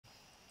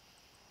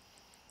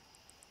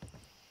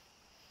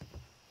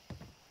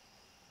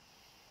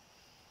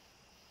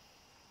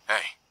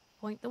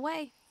point the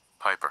way.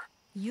 Piper.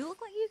 You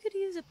look like you could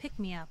use a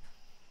pick-me-up.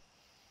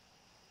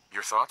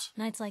 Your thoughts?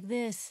 Nights like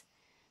this,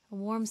 a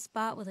warm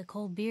spot with a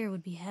cold beer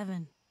would be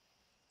heaven.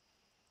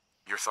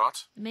 Your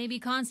thoughts? Maybe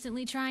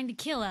constantly trying to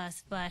kill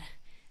us, but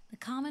the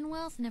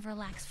Commonwealth never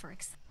lacks for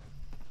excitement.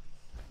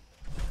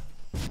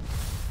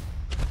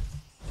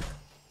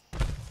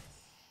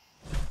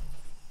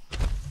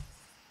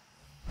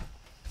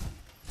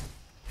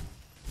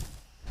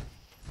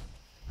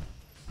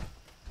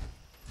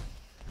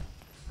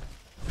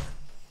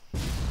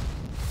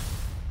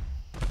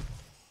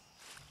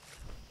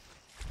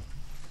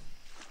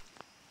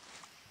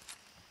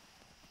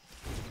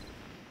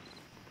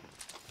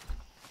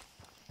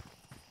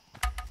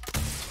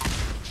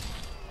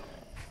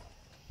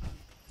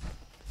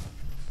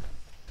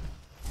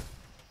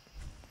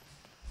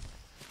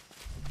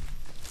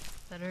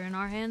 Better in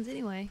our hands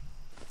anyway.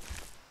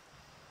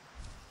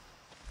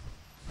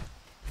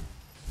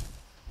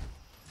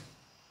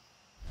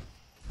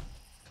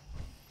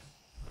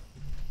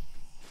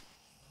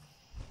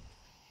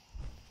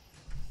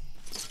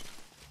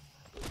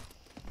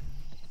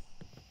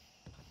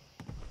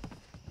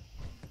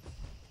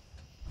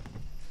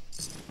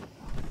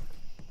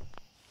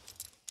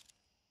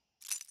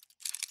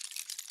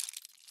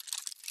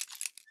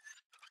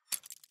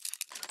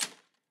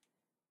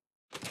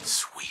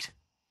 Sweet.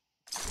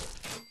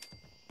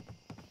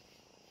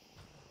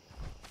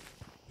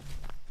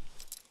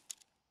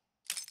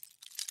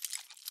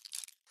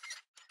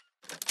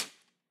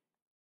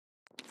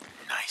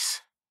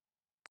 Nice.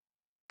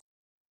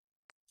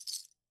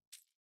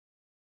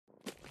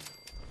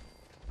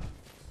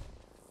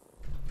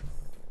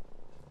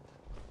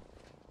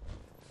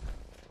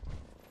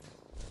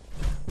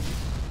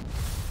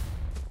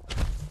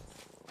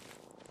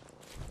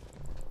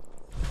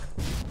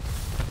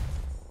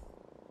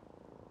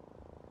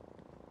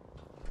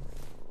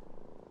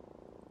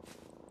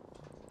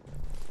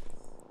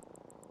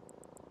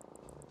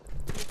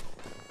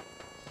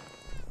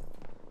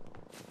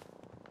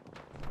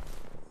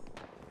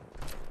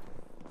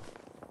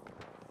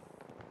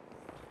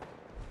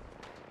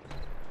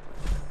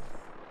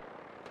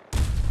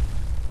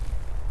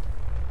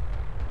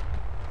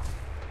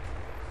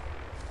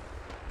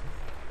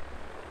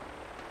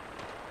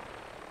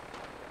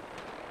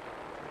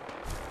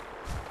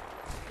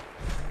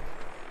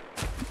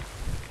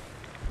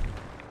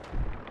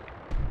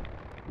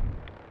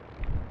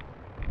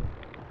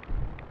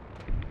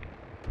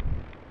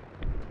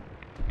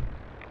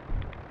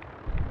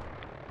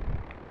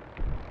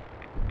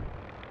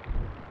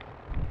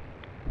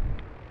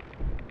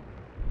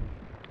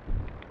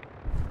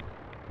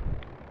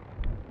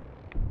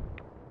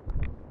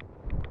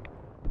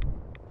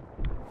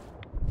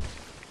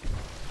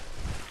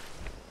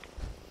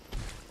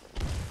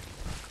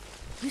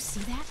 You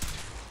see that?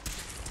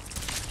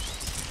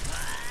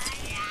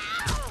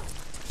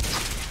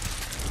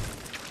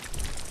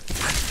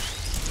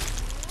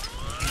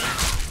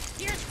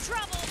 Here's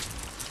trouble!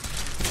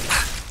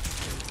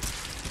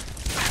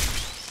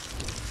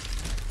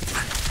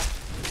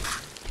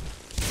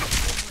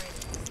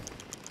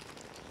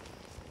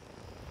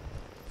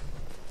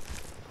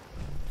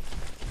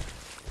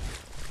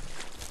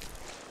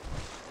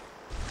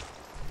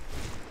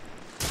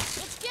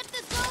 Let's get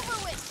this over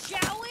with,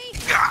 shall we?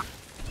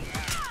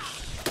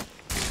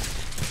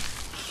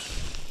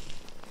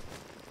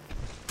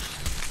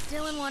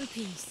 Still in one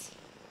piece.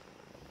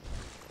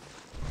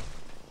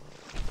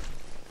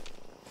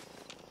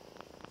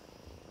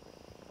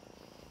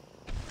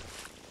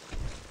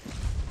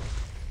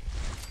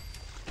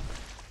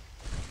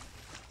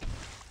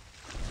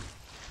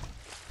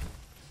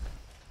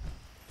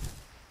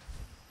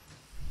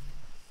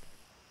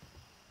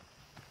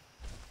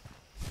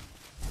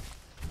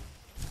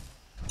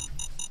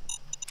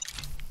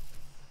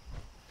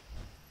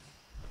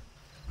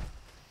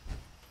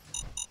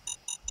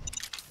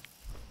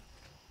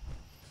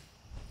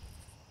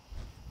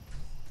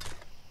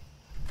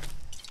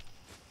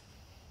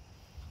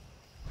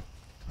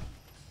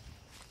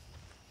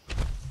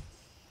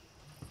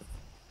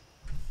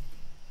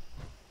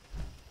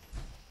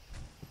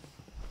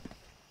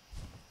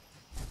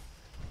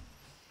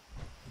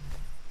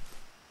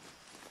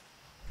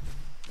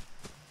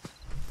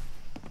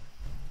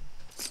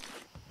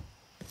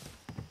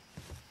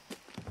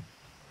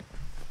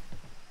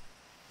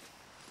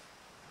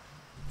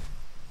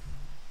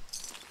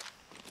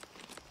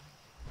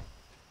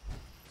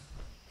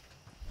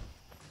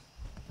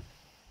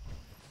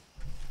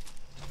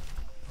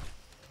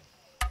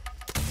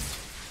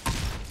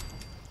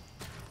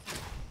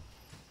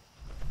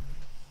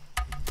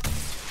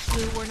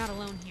 We're not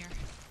alone here.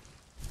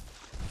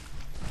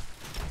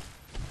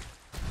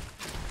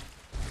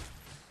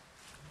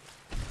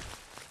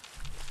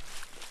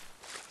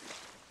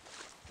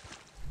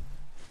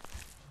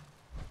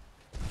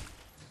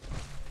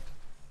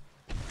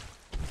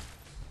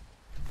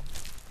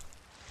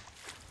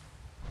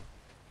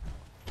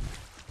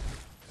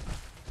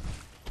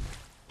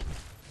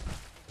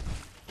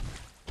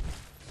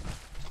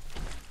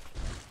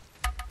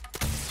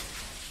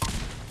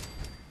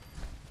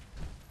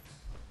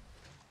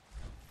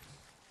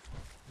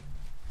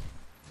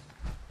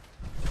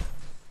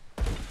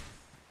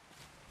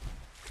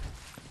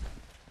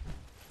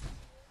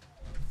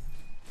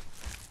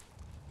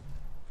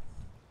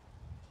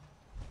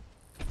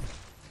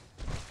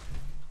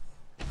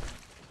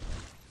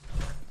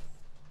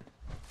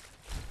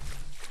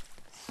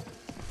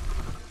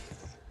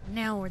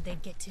 Now where'd they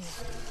get to?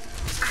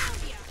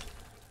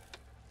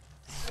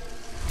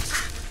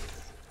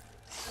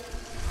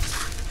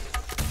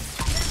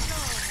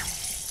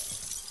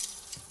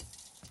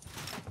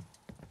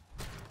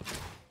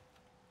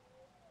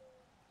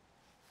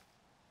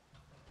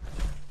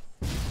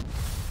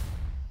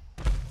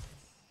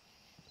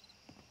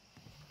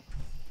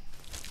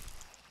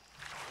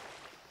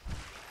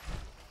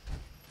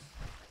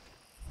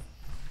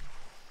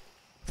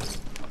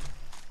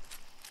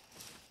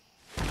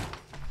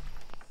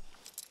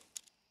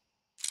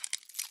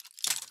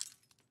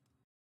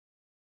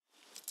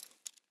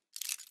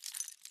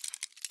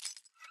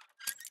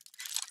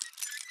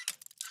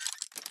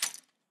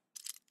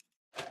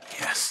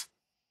 Yes.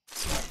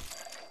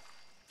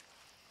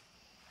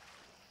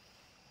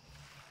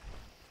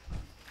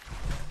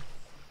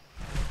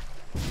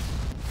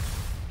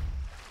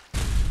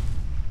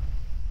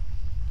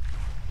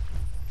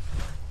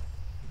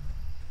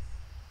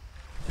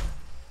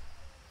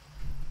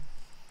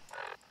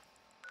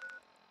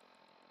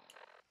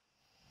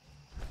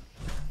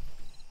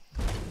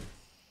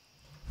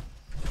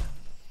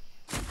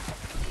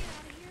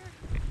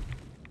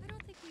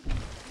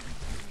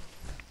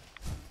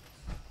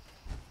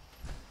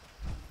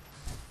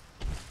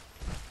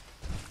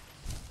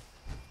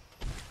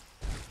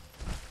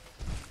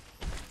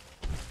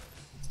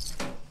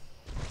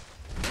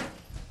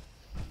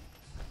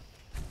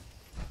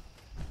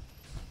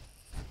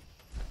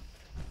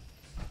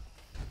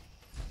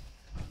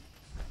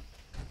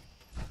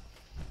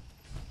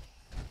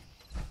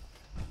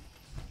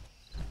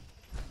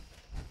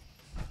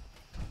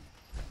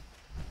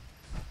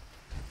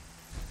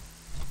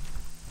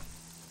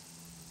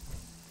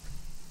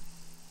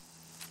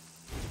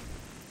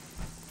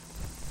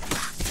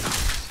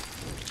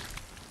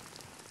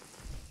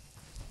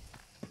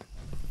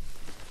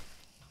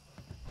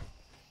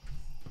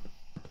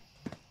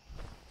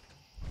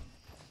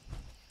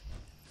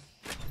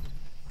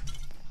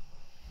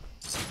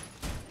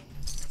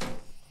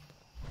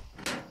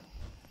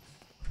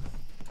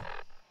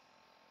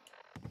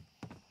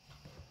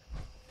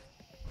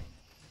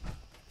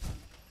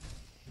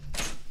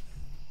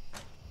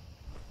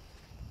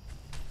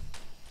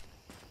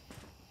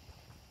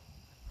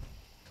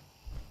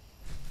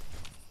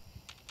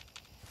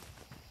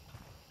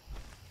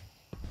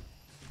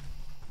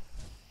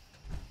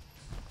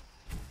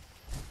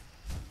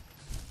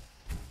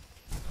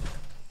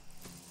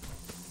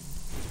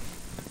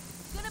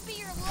 Be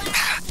your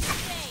last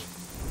mistake.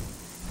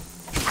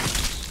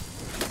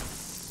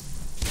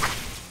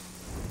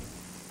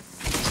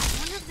 I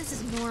wonder if this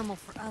is normal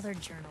for other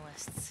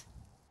journalists.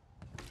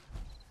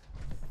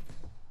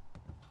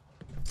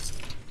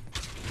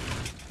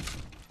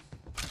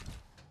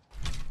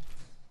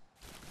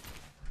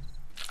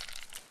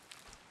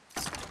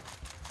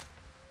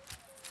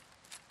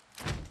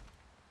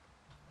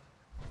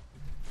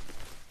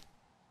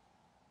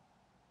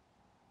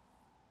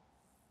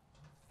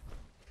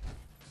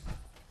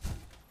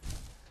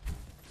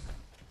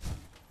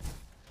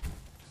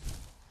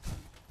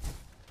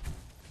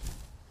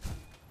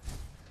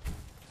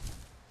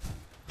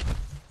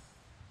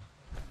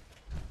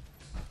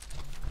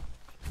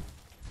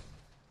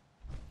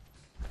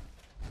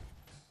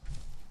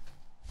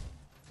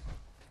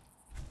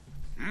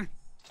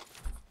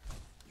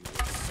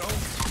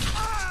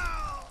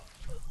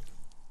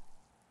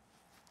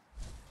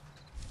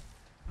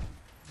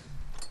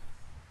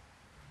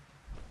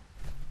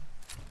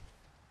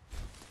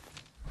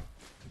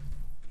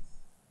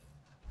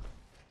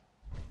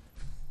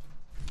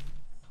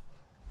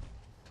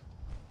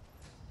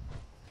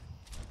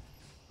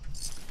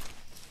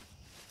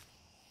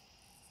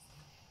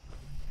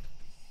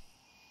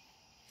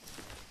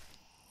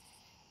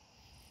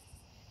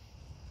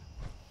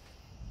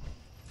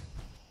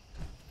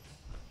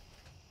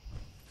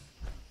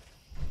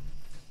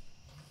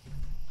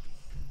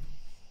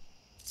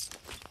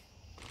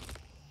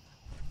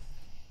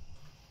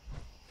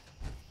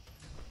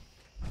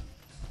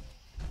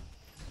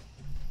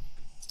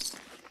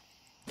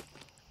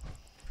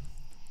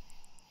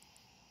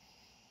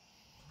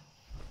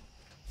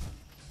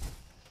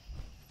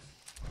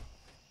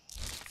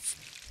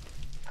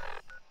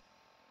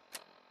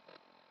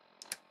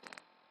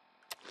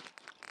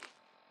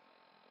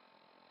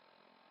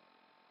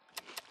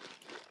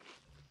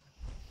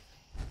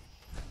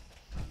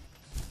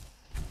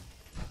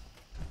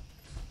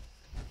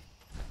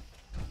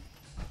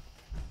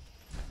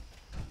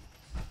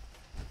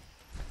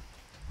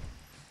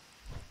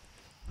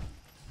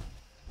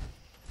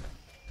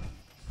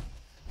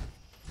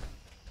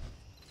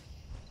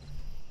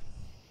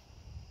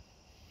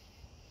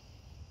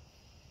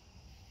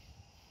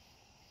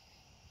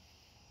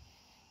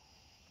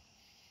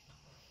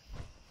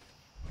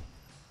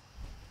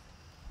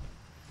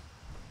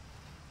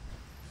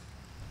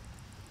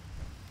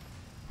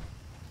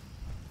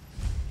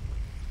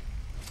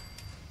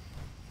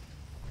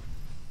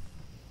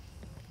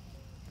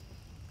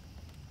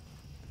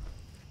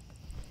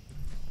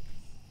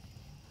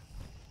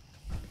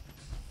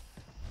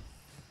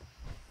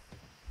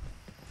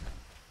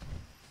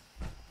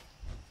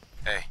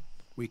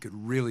 We could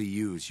really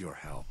use your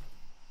help.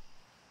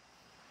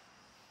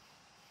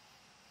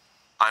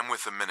 I'm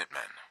with the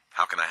Minutemen.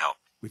 How can I help?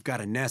 We've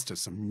got a nest of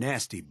some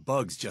nasty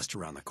bugs just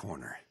around the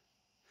corner.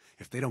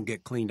 If they don't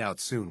get cleaned out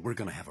soon, we're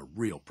gonna have a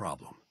real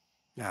problem.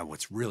 Now,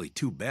 what's really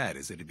too bad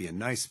is it'd be a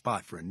nice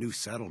spot for a new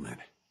settlement.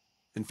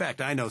 In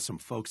fact, I know some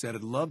folks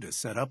that'd love to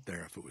set up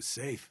there if it was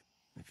safe.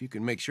 If you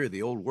can make sure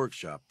the old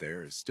workshop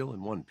there is still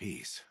in one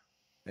piece,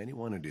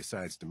 anyone who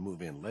decides to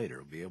move in later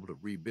will be able to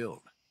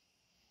rebuild.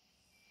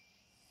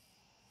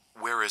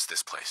 Where is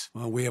this place?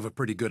 Well, we have a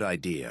pretty good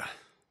idea.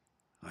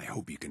 I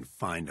hope you can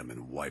find them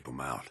and wipe them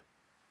out.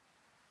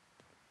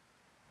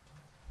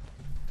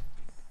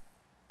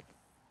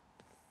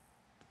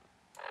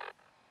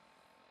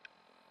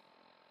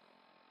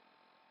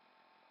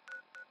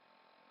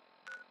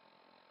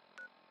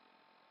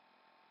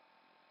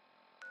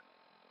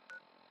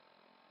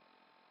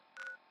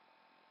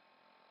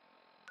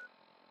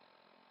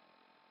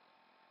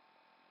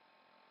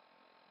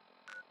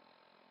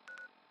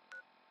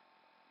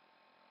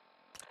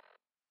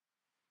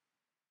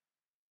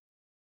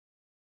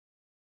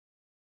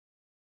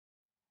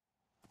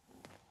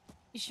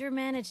 You sure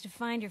manage to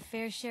find your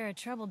fair share of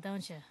trouble,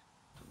 don't you?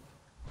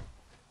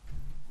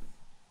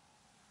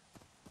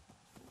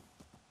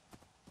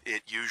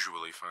 It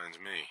usually finds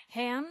me.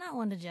 Hey, I'm not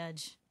one to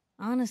judge.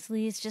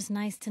 Honestly, it's just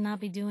nice to not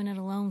be doing it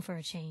alone for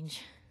a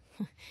change.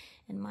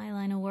 In my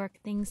line of work,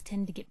 things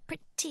tend to get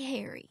pretty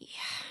hairy.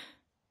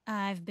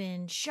 I've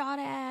been shot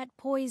at,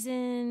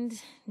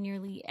 poisoned,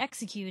 nearly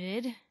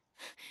executed.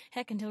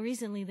 Heck, until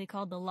recently they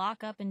called the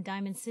lockup in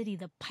Diamond City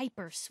the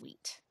Piper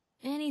Suite.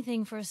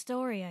 Anything for a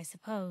story, I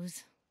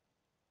suppose.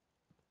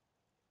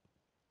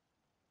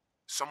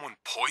 Someone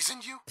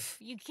poisoned you?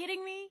 You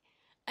kidding me?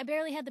 I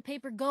barely had the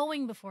paper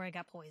going before I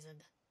got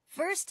poisoned.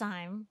 First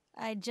time,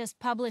 I just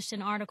published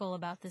an article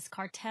about this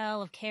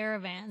cartel of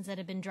caravans that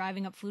had been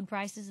driving up food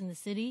prices in the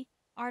city.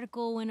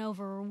 Article went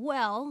over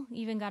well,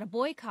 even got a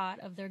boycott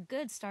of their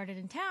goods started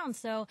in town,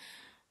 so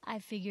I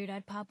figured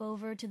I'd pop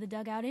over to the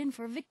Dugout Inn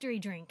for a victory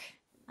drink.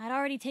 I'd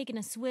already taken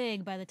a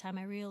swig by the time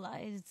I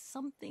realized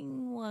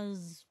something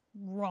was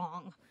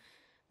wrong.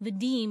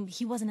 Vadim,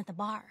 he wasn't at the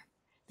bar.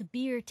 The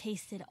beer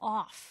tasted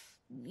off,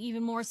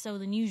 even more so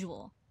than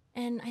usual.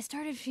 And I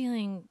started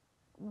feeling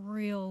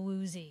real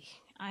woozy.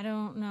 I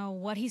don't know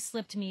what he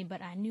slipped me,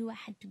 but I knew I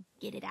had to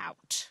get it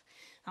out.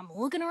 I'm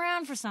looking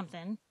around for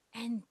something,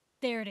 and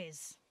there it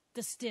is,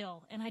 the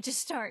still, and I just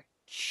start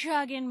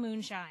chugging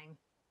moonshine.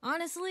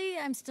 Honestly,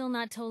 I'm still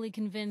not totally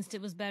convinced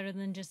it was better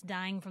than just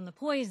dying from the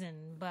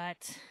poison,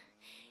 but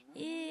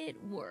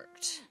it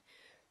worked.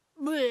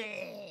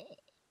 Blech.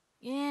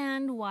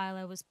 And while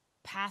I was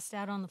passed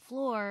out on the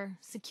floor,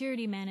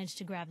 security managed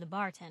to grab the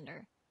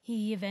bartender.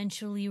 He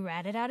eventually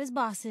ratted out his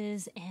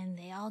bosses, and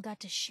they all got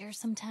to share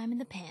some time in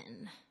the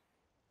pen.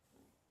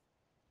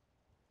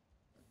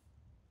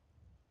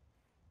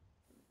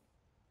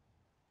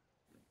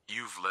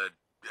 You've led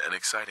an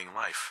exciting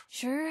life.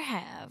 Sure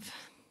have.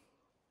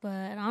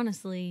 But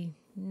honestly,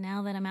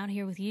 now that I'm out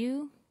here with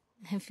you,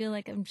 I feel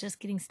like I'm just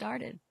getting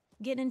started.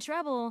 Getting in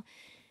trouble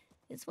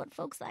is what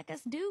folks like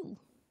us do.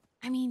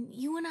 I mean,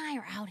 you and I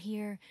are out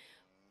here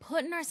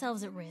putting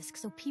ourselves at risk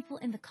so people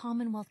in the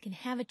Commonwealth can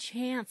have a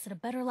chance at a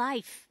better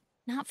life.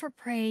 Not for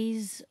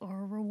praise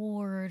or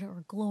reward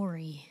or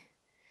glory,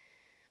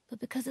 but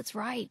because it's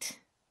right.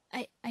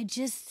 I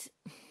just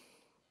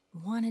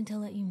wanted to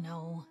let you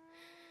know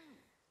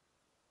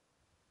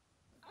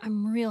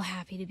I'm real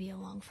happy to be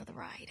along for the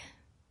ride.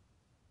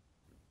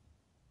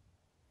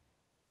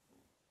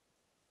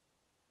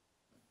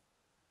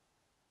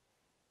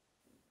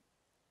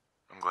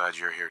 I'm glad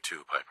you're here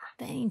too, Piper.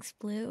 Thanks,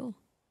 Blue.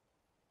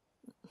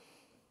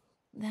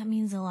 That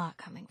means a lot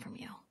coming from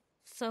you.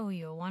 So,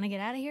 you want to get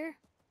out of here?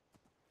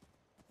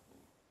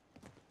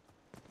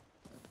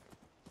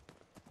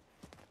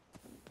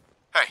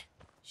 Hey.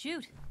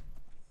 Shoot.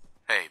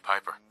 Hey,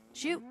 Piper.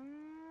 Shoot.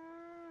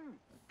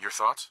 Your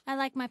thoughts? I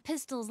like my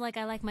pistols like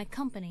I like my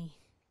company.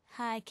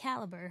 High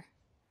caliber.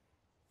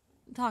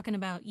 I'm talking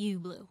about you,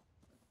 Blue.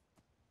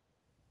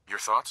 Your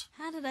thoughts?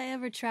 How did I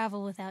ever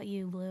travel without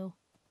you, Blue?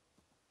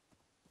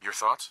 Your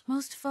thoughts?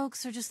 Most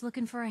folks are just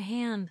looking for a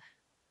hand.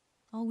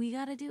 All we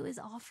gotta do is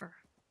offer.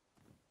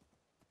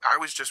 I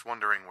was just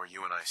wondering where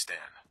you and I stand.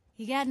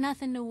 You got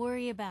nothing to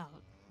worry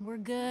about. We're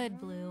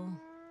good, Blue.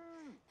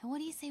 And what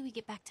do you say we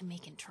get back to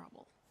making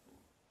trouble?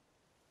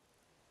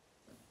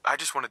 I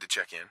just wanted to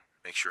check in,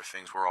 make sure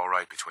things were all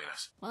right between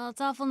us. Well,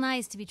 it's awful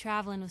nice to be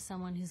traveling with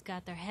someone who's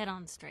got their head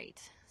on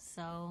straight.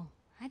 So,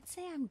 I'd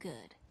say I'm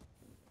good.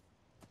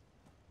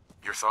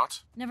 Your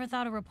thoughts? Never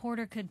thought a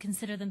reporter could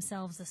consider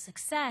themselves a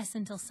success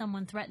until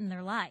someone threatened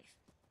their life.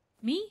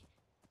 Me?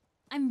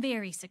 I'm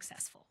very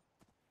successful.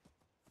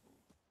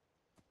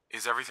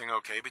 Is everything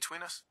okay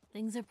between us?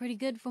 Things are pretty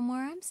good from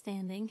where I'm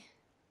standing.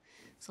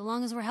 So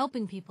long as we're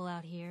helping people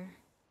out here,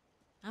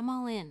 I'm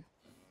all in.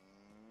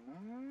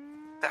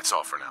 That's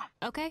all for now.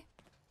 Okay.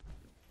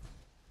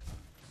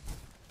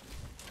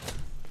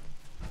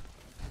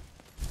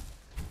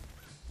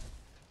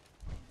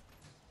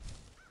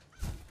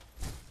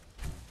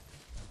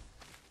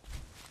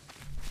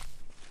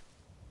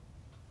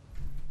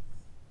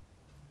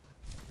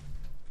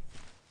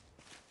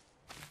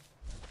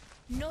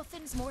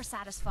 Nothing's more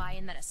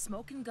satisfying than a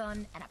smoking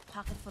gun and a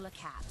pocket full of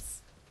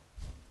caps.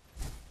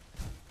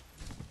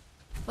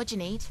 What you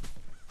need?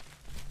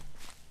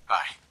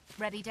 Hi.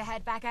 Ready to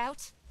head back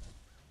out?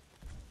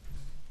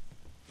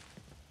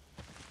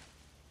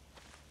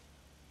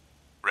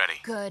 Ready.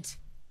 Good.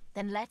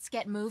 Then let's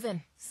get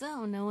moving.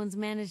 So, no one's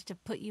managed to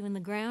put you in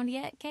the ground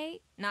yet,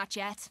 Kate? Not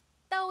yet.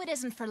 Though it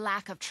isn't for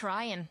lack of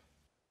trying.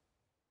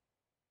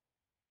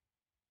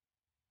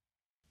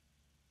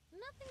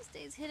 Nothing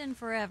stays hidden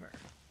forever.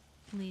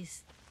 At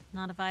least,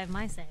 not if I have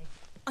my say.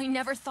 I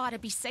never thought I'd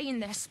be saying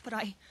this, but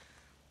I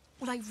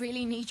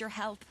really need your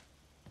help.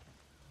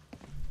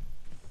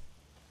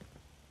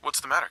 What's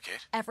the matter,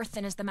 Kate?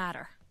 Everything is the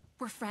matter.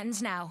 We're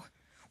friends now,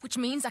 which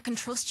means I can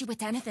trust you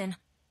with anything.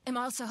 I'm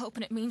also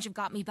hoping it means you've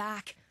got me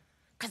back,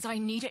 'cause I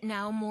need it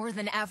now more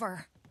than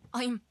ever.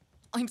 I'm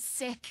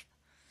sick.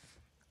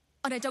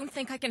 And I don't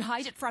think I can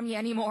hide it from you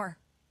anymore.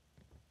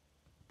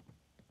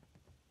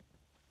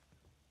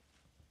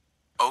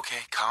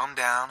 Okay, calm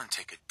down and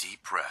take a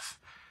deep breath.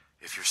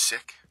 If you're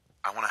sick,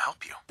 I want to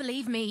help you.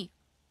 Believe me,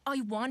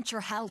 I want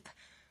your help,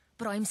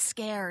 but I'm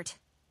scared.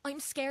 I'm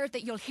scared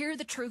that you'll hear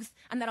the truth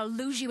and that I'll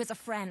lose you as a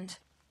friend.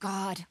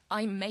 God,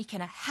 I'm making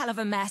a hell of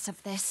a mess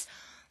of this.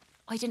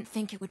 I didn't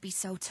think it would be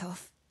so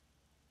tough.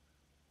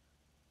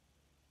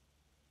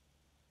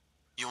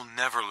 You'll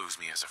never lose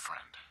me as a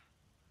friend,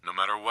 no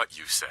matter what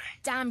you say.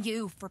 Damn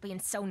you for being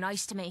so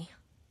nice to me.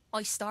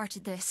 I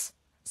started this,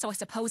 so I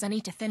suppose I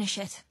need to finish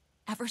it.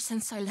 Ever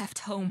since I left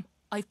home,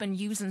 I've been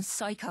using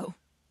Psycho.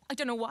 I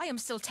don't know why I'm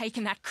still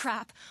taking that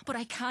crap, but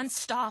I can't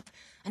stop.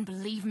 And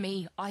believe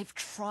me, I've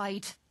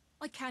tried.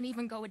 I can't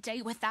even go a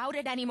day without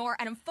it anymore,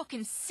 and I'm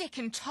fucking sick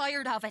and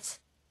tired of it.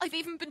 I've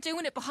even been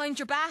doing it behind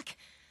your back.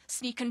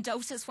 Sneaking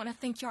doses when I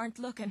think you aren't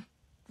looking.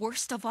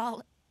 Worst of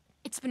all,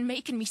 it's been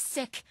making me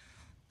sick.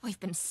 I've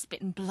been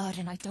spitting blood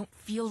and I don't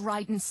feel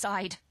right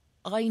inside.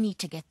 I need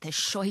to get this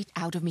shite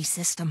out of me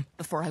system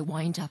before I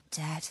wind up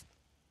dead.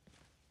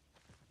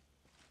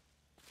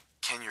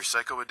 Can your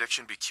psycho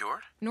addiction be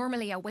cured?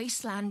 Normally a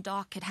wasteland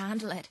doc could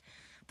handle it,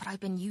 but I've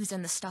been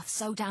using the stuff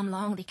so damn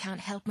long they can't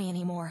help me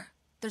anymore.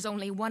 There's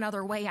only one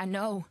other way I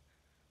know,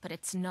 but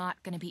it's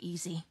not gonna be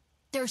easy.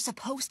 There's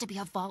supposed to be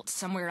a vault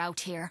somewhere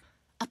out here,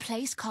 a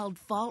place called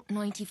Vault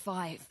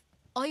 95.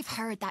 I've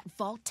heard that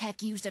Vault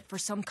Tech used it for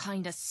some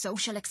kind of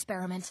social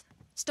experiment.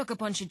 Stuck a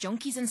bunch of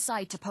junkies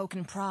inside to poke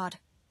and prod.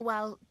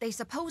 Well, they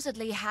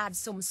supposedly had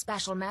some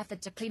special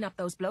method to clean up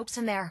those blokes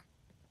in there.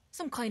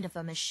 Some kind of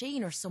a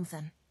machine or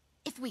something.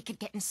 If we could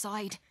get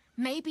inside,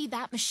 maybe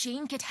that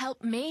machine could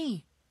help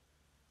me.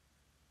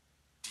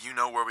 Do you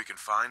know where we can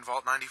find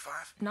Vault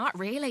 95? Not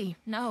really,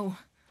 no.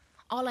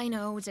 All I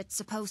know is it's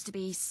supposed to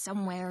be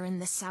somewhere in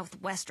the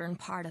southwestern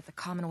part of the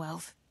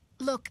Commonwealth.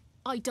 Look,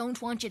 I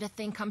don't want you to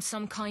think I'm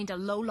some kind of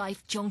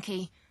low-life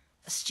junkie.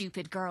 A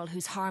stupid girl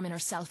who's harming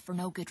herself for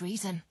no good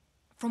reason.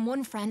 From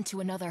one friend to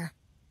another.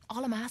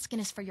 All I'm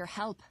asking is for your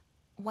help.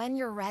 When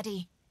you're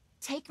ready,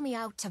 take me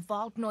out to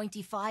Vault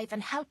 95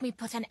 and help me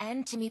put an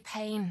end to me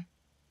pain.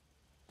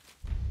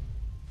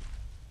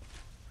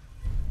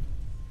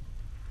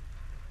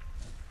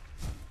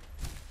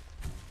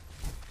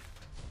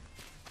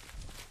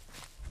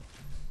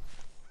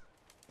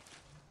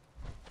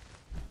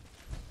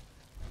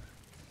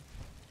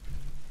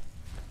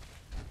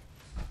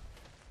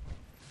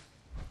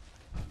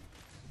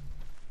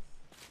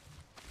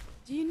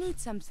 Do you need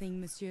something,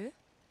 monsieur?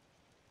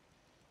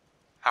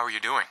 How are you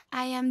doing?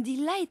 I am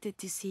delighted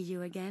to see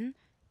you again.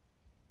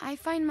 I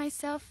find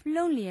myself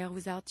lonelier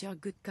without your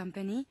good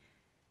company,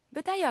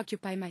 but I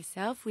occupy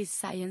myself with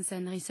science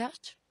and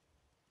research.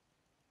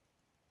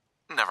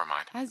 Never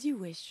mind. As you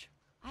wish.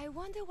 I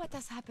wonder what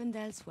has happened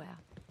elsewhere.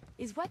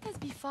 Is what has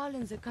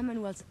befallen the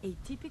Commonwealth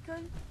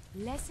atypical,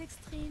 less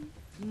extreme,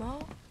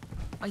 more?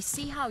 I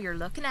see how you're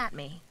looking at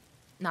me.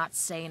 Not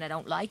saying I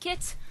don't like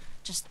it,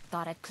 just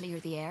thought I'd clear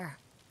the air.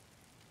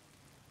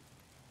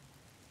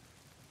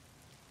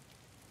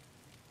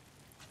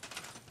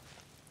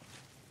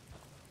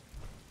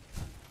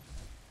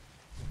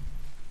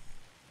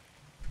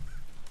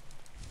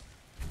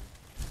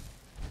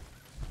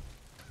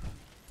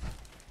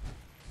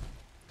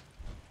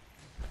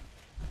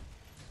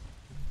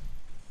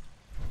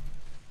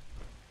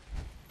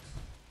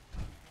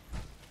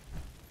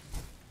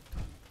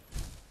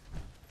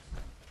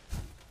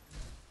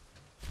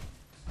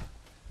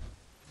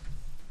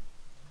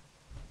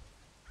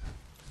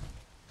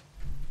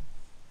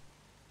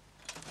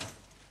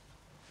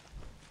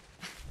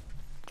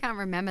 Can't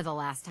remember the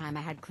last time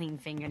I had clean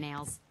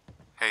fingernails.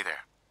 Hey there.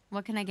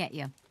 What can I get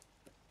you?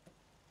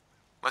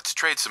 Let's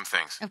trade some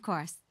things. Of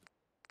course.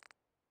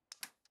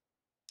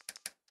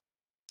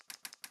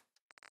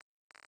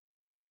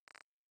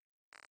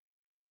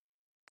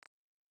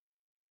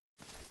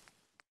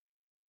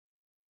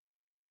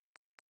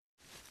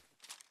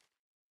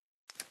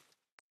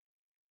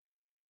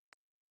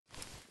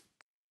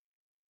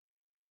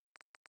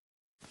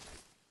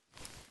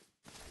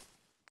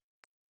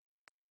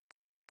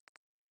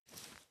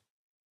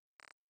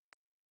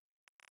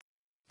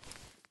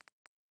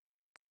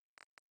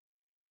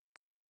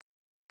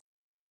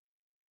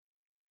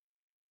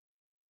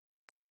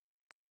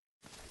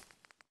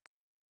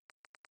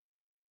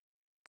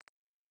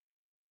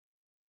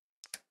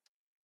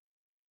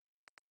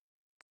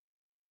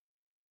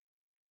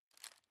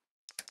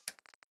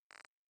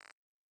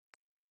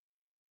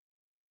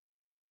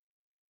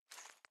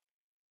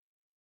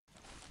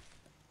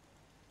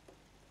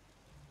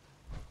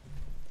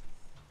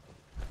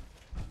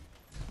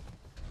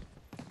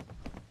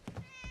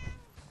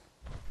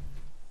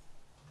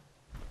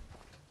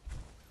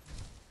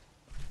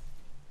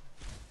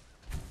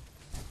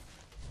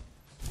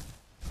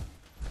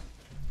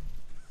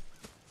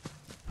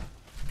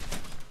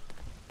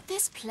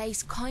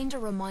 place kinda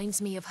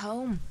reminds me of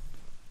home.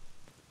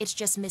 It's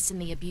just missing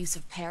the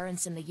abusive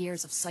parents and the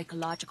years of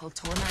psychological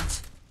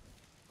torment.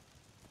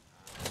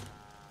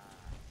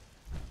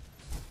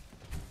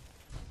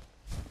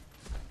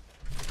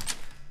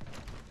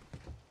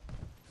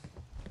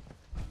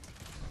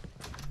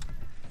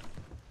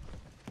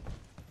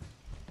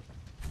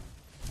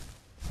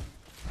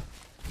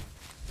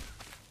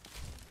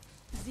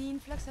 The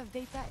influx of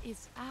data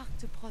is hard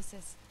to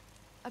process.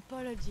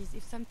 Apologies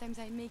if sometimes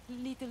I make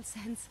little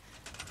sense.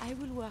 I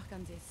will work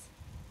on this.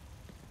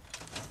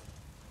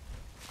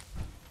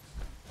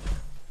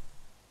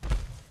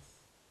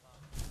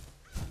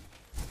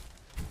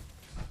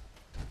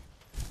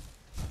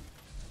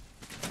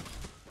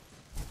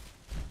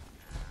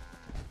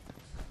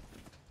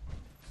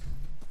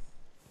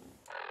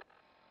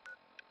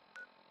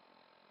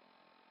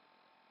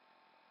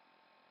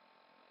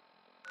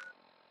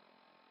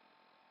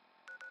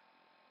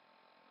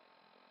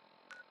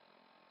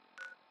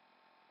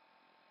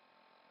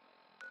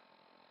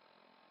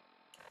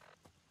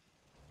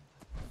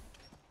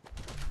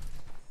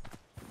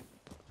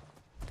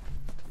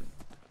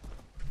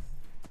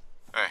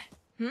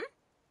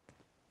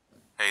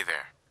 Hey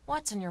there.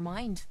 What's on your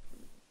mind?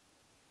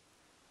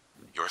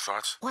 Your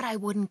thoughts? What I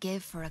wouldn't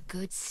give for a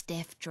good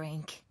stiff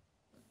drink.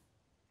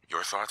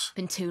 Your thoughts?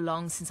 Been too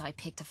long since I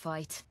picked a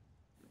fight.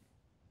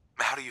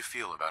 How do you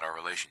feel about our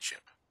relationship?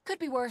 Could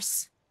be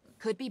worse.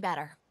 Could be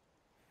better.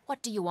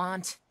 What do you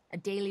want? A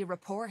daily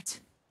report?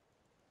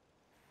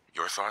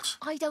 Your thoughts?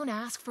 I don't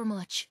ask for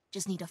much.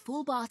 Just need a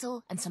full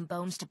bottle and some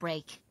bones to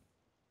break.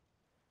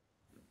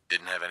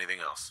 Didn't have anything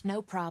else.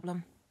 No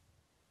problem.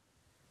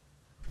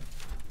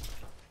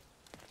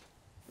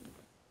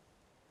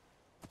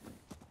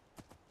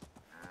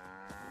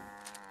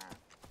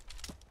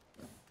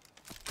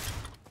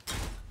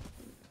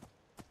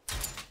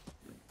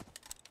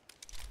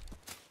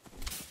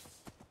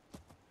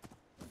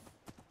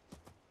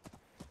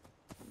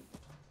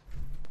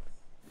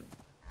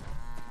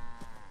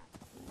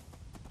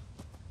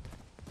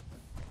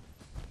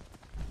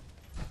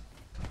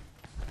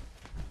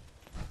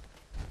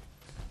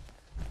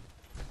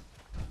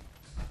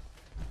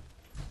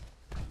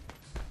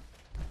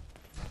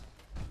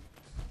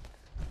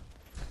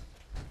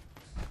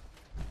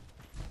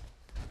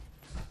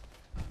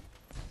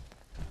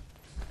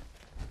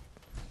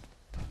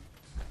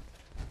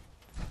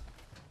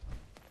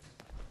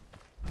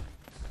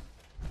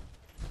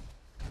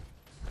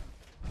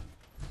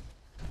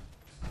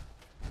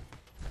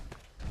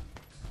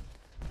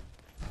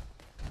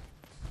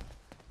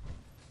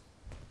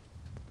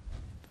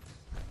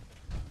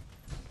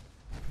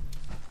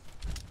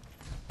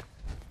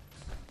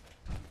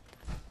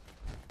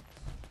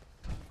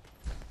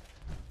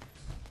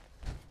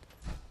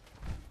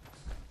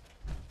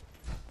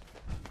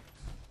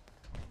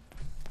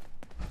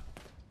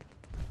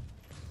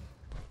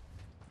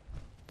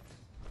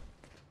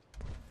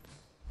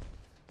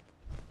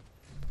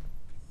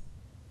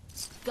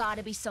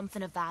 Gotta be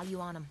something of value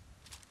on him.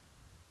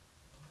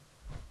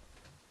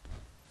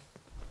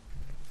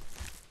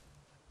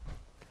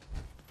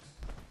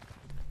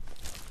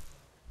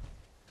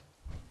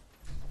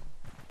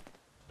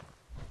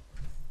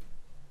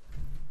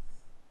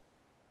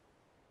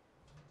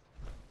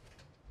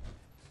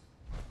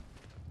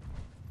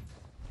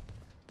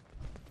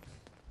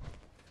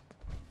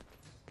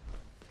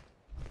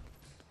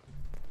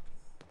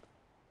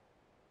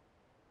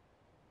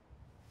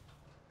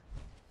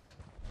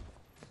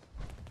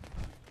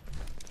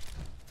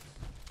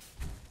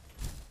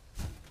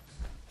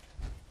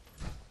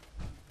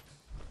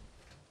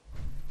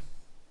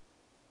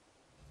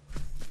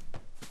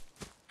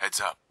 Heads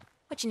up.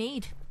 What you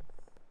need?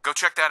 Go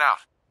check that out.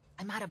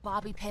 I'm out of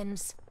bobby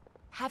pins.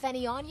 Have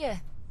any on you?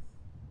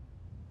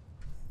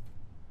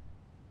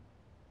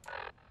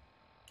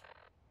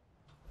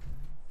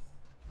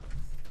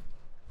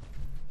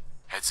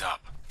 Heads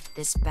up.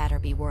 This better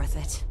be worth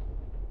it.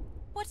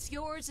 What's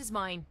yours is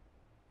mine.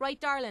 Right,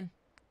 darling?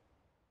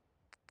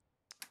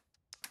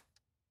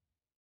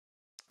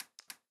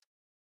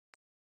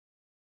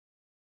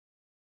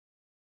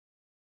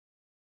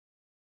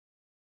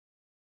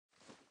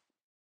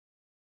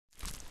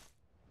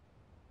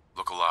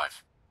 Look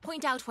alive.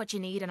 Point out what you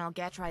need and I'll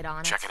get right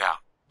on it. Check it out.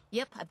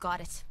 Yep, I've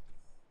got it.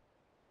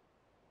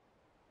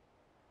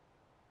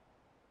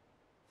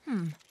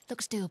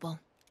 Looks doable.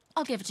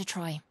 I'll give it a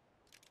try.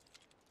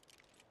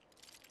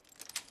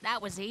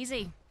 That was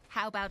easy.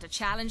 How about a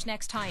challenge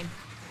next time?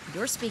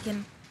 You're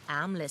speaking,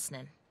 I'm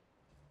listening.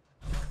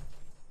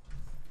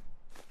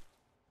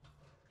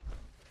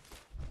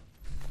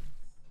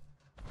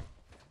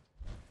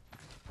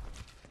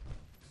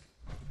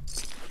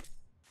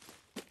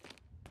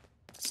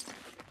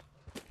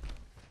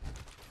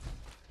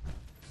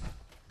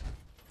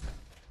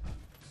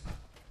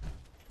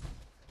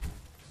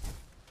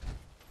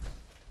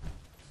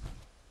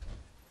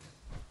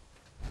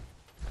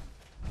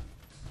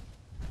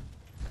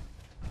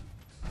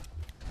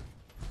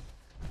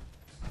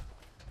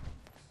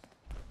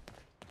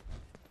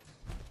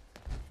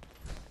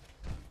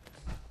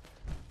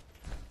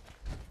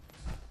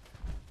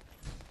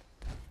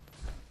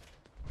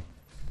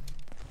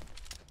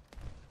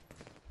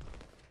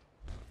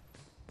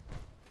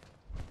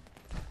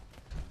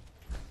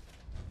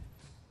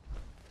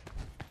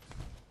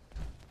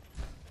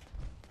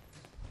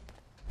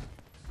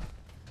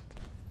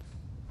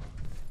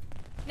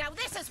 Now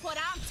this is what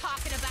I'm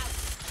talking about!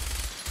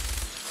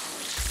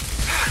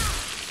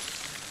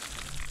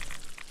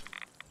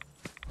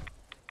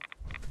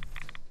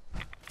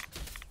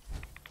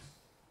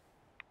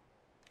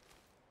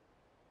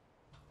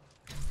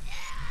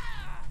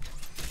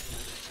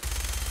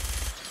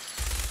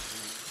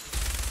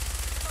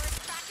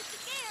 First back at the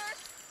gear!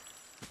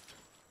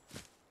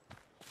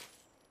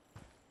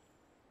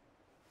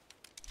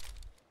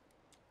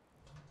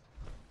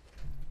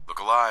 Look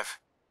alive.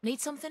 Need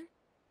something?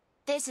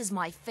 This is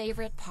my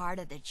favorite part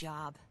of the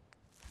job.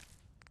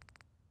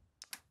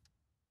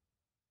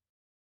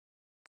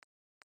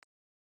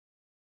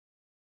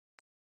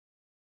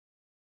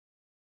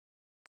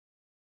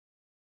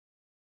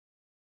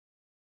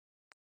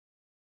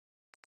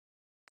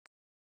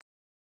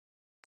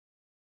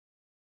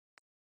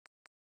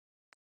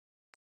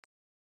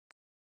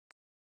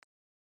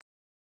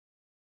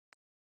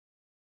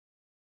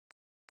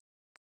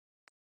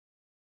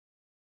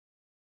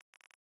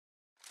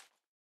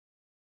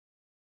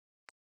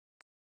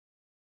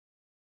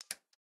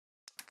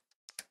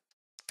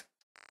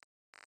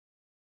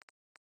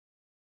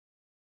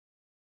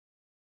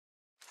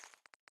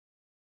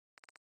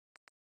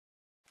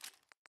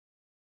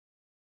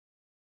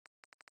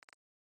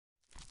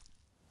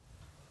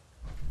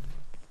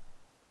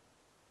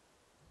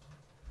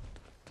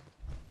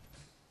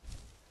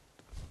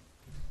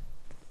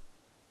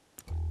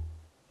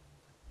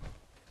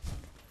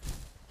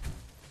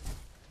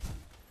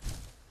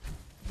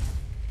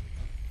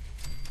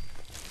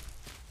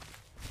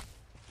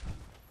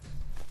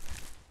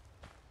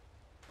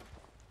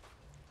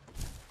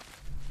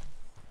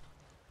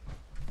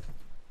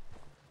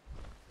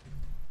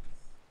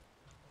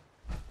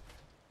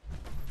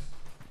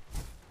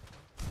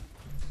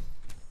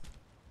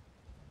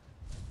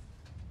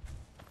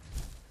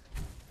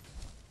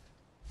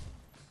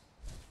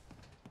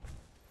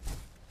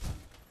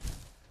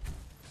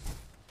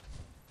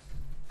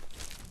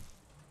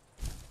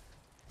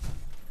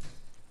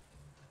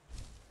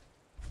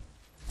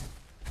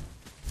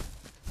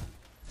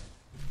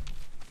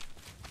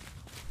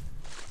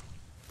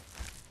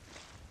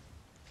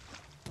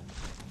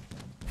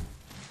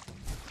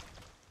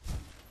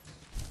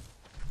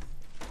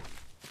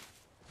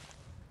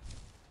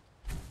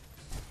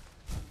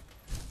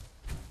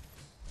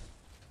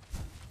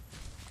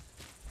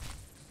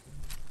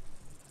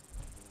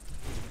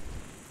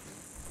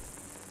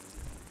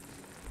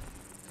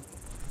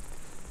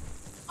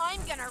 I'm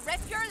gonna rip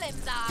your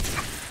limbs off!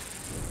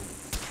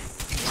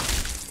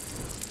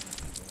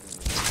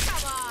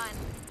 Come on!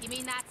 You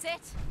mean that's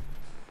it?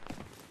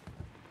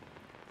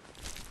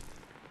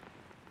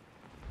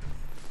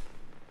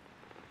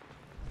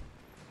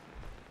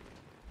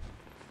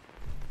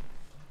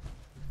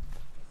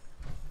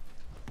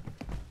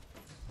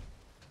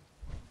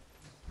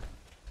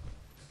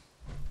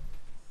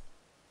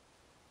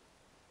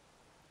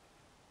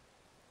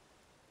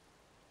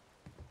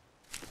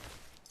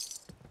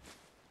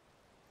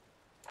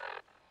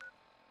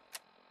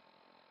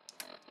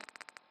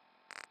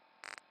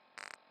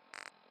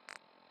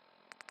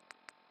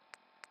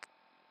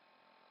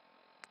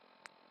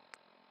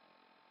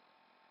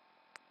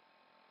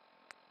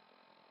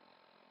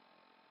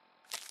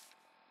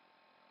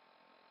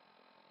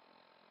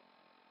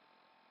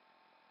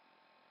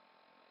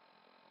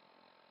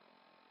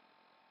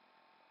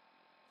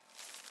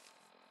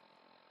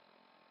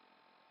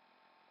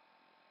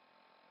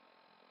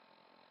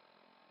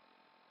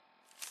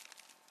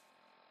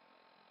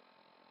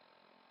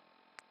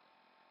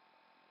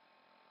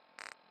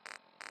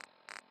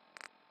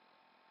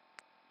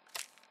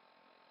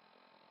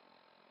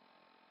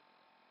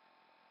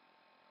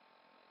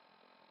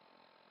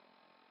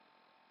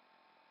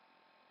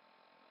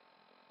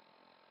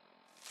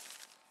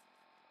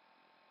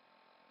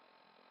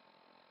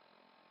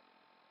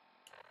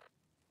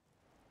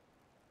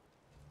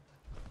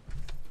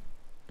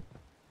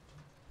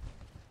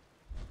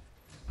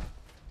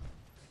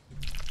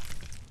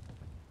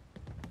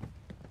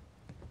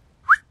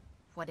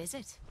 What is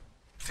it?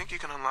 Think you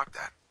can unlock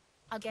that?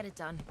 I'll get it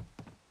done.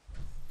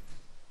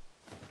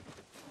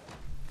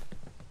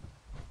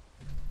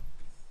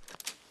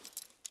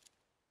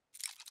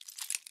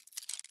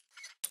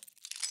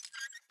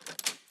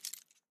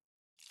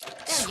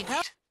 There you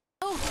go.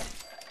 Oh,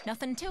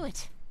 nothing to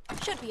it.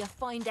 Should be a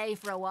fine day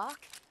for a walk.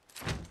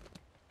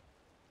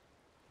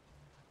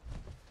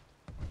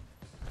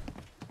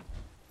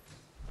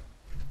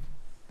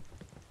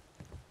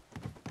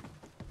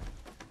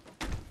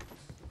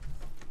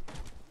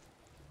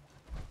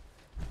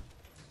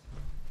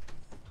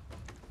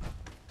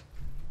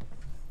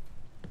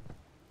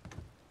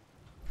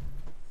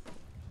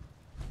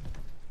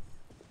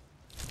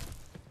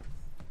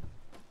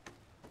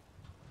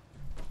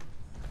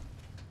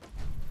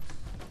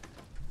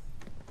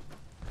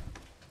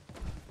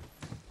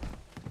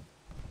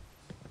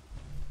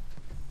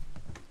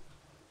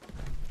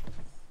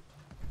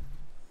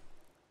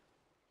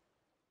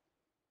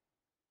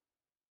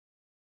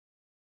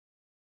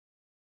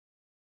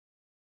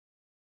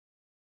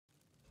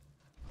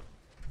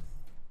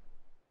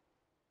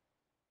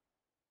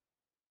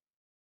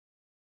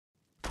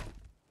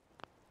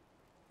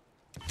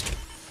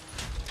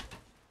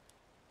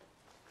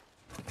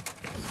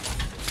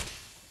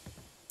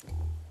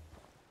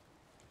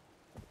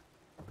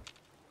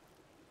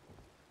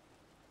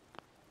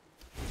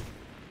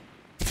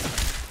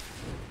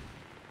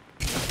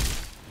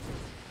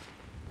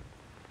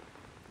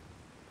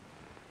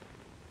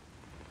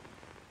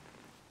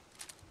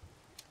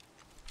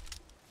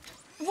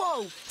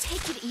 Whoa!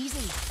 Take it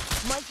easy.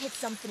 Might hit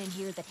something in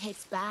here that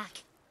hits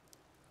back.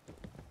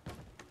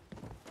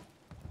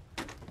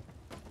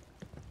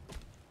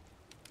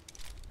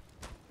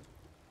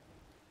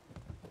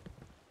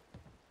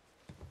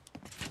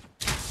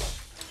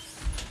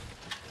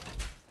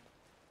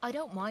 I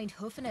don't mind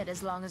hoofing it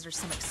as long as there's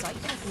some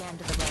excitement at the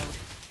end of the road.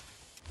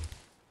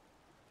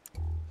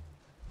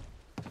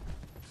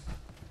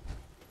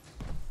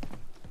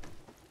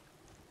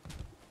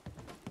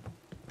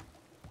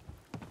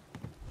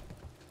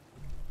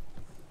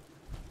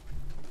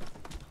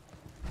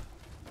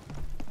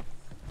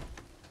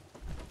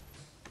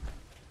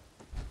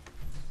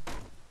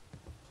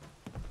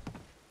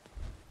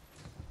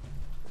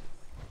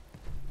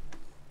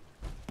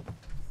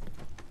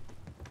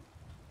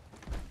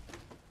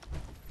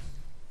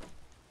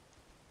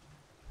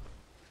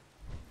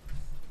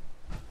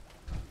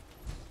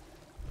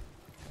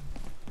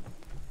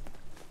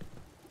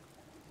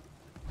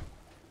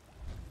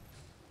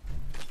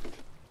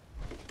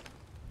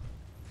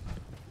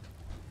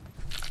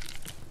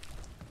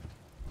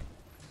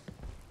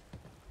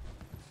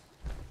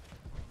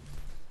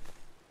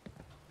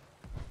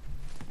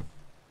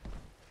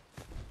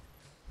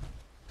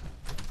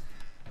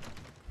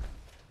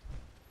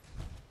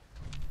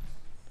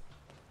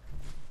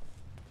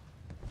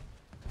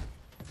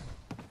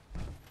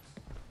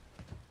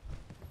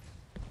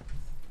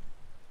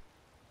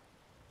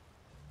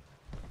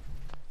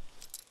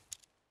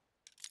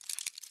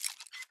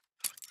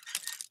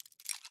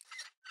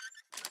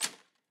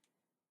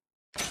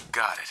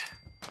 Got it.